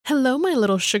Hello, my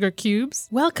little sugar cubes.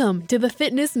 Welcome to the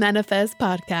Fitness Manifest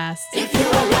podcast. If you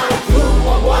are not who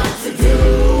or what to do,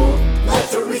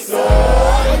 let Teresa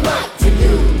enlighten to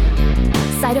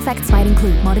you. Side effects might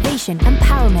include motivation,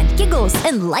 empowerment, giggles,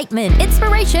 enlightenment,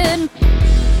 inspiration.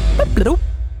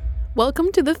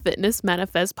 Welcome to the Fitness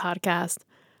Manifest podcast.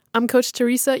 I'm Coach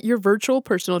Teresa, your virtual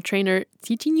personal trainer,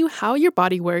 teaching you how your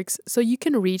body works so you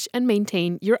can reach and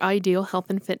maintain your ideal health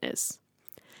and fitness.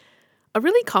 A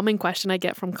really common question I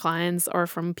get from clients or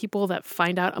from people that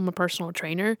find out I'm a personal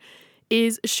trainer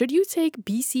is, should you take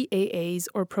BCAAs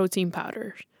or protein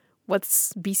powder?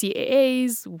 What's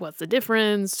BCAAs? What's the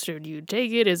difference? Should you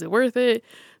take it? Is it worth it?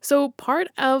 So part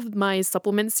of my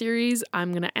supplement series,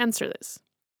 I'm going to answer this.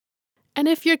 And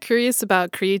if you're curious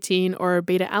about creatine or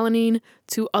beta-alanine,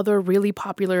 two other really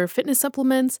popular fitness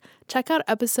supplements, check out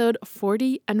episode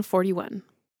 40 and 41.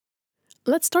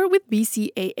 Let's start with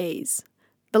BCAAs.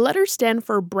 The letters stand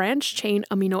for branched-chain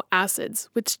amino acids,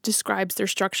 which describes their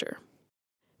structure.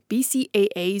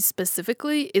 BCAAs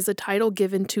specifically is a title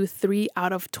given to 3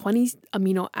 out of 20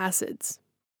 amino acids.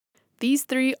 These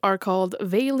 3 are called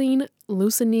valine,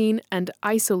 leucine, and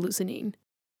isoleucine.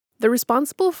 They're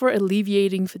responsible for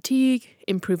alleviating fatigue,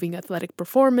 improving athletic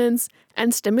performance,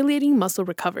 and stimulating muscle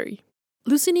recovery.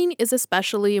 Leucine is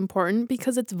especially important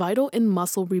because it's vital in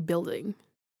muscle rebuilding.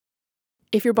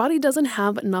 If your body doesn't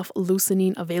have enough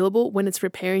leucine available when it's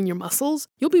repairing your muscles,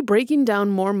 you'll be breaking down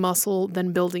more muscle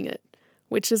than building it,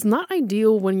 which is not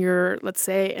ideal when you're, let's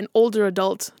say, an older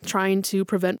adult trying to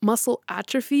prevent muscle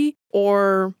atrophy,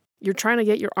 or you're trying to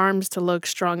get your arms to look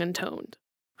strong and toned.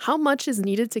 How much is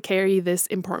needed to carry this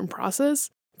important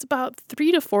process? It's about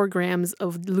 3 to 4 grams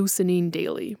of leucine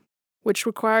daily, which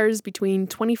requires between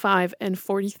 25 and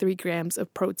 43 grams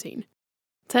of protein.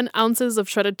 10 ounces of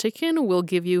shredded chicken will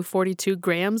give you 42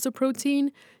 grams of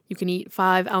protein. You can eat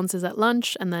 5 ounces at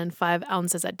lunch and then 5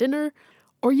 ounces at dinner,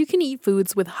 or you can eat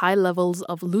foods with high levels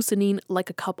of leucine like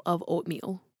a cup of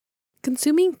oatmeal.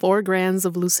 Consuming 4 grams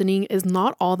of leucine is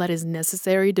not all that is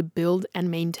necessary to build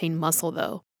and maintain muscle,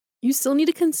 though. You still need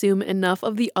to consume enough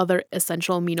of the other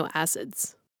essential amino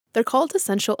acids. They're called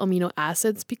essential amino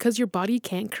acids because your body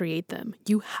can't create them.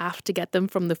 You have to get them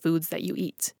from the foods that you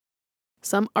eat.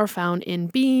 Some are found in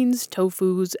beans,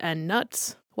 tofus, and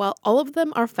nuts, while all of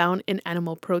them are found in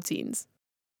animal proteins.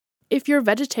 If you're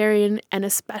vegetarian, and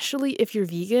especially if you're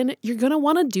vegan, you're going to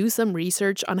want to do some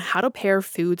research on how to pair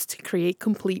foods to create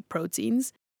complete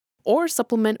proteins, or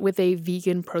supplement with a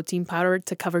vegan protein powder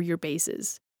to cover your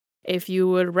bases. If you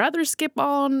would rather skip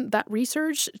on that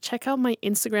research, check out my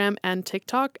Instagram and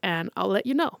TikTok, and I'll let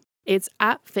you know. It's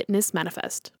at Fitness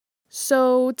Manifest.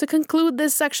 So, to conclude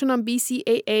this section on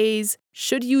BCAAs,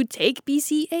 should you take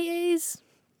BCAAs?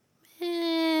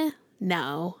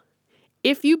 No.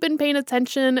 If you've been paying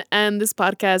attention and this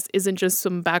podcast isn't just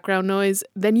some background noise,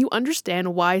 then you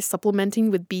understand why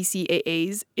supplementing with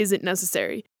BCAAs isn't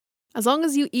necessary. As long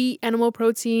as you eat animal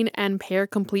protein and pair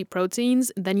complete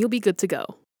proteins, then you'll be good to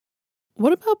go.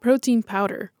 What about protein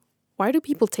powder? Why do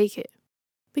people take it?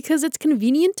 Because it's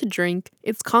convenient to drink,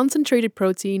 it's concentrated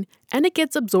protein, and it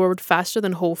gets absorbed faster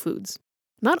than whole foods.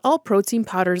 Not all protein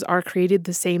powders are created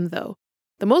the same, though.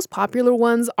 The most popular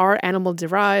ones are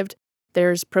animal-derived.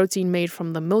 There's protein made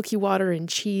from the milky water in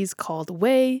cheese called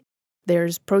whey.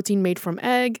 There's protein made from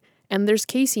egg, and there's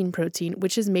casein protein,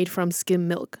 which is made from skim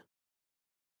milk.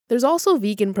 There's also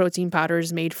vegan protein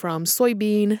powders made from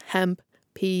soybean, hemp,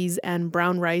 peas, and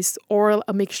brown rice, or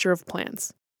a mixture of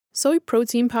plants. Soy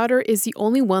protein powder is the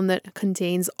only one that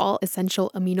contains all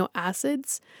essential amino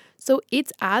acids, so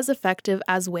it's as effective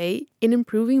as whey in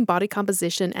improving body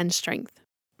composition and strength.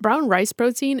 Brown rice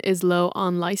protein is low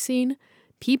on lysine,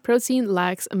 pea protein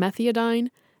lacks methionine,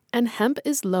 and hemp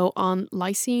is low on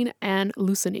lysine and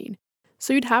leucine.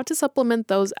 So you'd have to supplement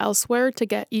those elsewhere to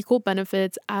get equal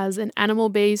benefits as an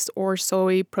animal-based or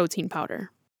soy protein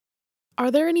powder.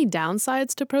 Are there any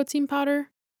downsides to protein powder?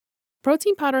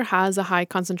 Protein powder has a high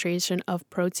concentration of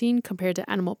protein compared to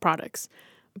animal products.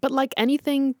 But like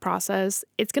anything processed,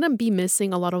 it's going to be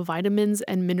missing a lot of vitamins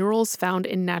and minerals found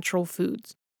in natural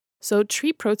foods. So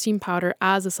treat protein powder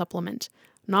as a supplement,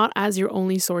 not as your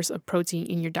only source of protein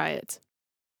in your diet.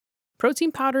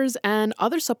 Protein powders and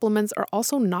other supplements are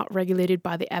also not regulated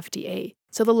by the FDA.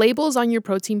 So the labels on your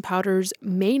protein powders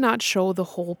may not show the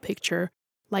whole picture,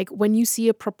 like when you see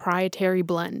a proprietary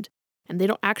blend, and they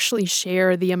don't actually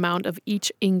share the amount of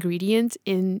each ingredient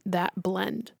in that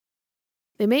blend.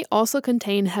 They may also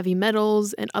contain heavy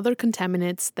metals and other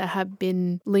contaminants that have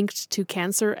been linked to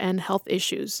cancer and health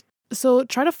issues. So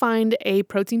try to find a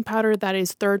protein powder that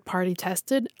is third-party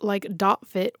tested, like Dot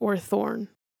Fit or Thorne.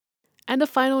 And a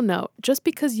final note, just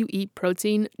because you eat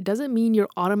protein doesn't mean you'll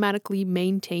automatically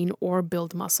maintain or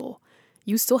build muscle.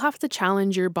 You still have to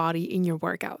challenge your body in your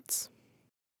workouts.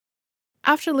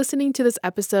 After listening to this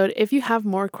episode, if you have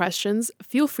more questions,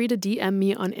 feel free to DM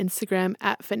me on Instagram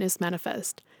at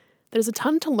FitnessManifest. There's a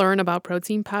ton to learn about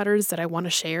protein powders that I want to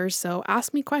share, so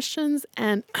ask me questions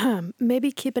and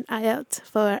maybe keep an eye out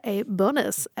for a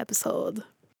bonus episode.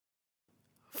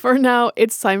 For now,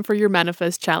 it's time for your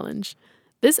Manifest Challenge.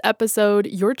 This episode,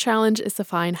 your challenge is to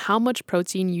find how much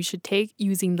protein you should take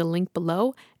using the link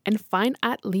below and find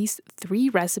at least 3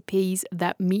 recipes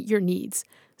that meet your needs.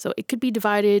 So it could be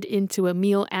divided into a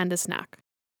meal and a snack.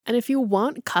 And if you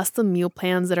want custom meal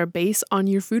plans that are based on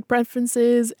your food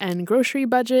preferences and grocery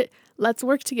budget, let's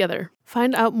work together.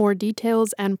 Find out more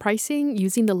details and pricing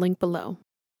using the link below.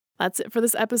 That's it for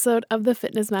this episode of the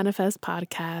Fitness Manifest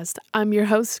podcast. I'm your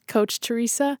host, Coach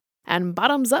Teresa, and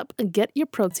bottoms up, get your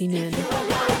protein in.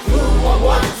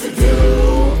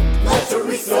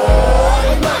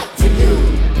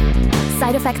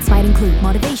 Side effects might include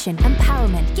motivation,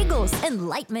 empowerment, giggles,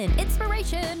 enlightenment,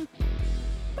 inspiration.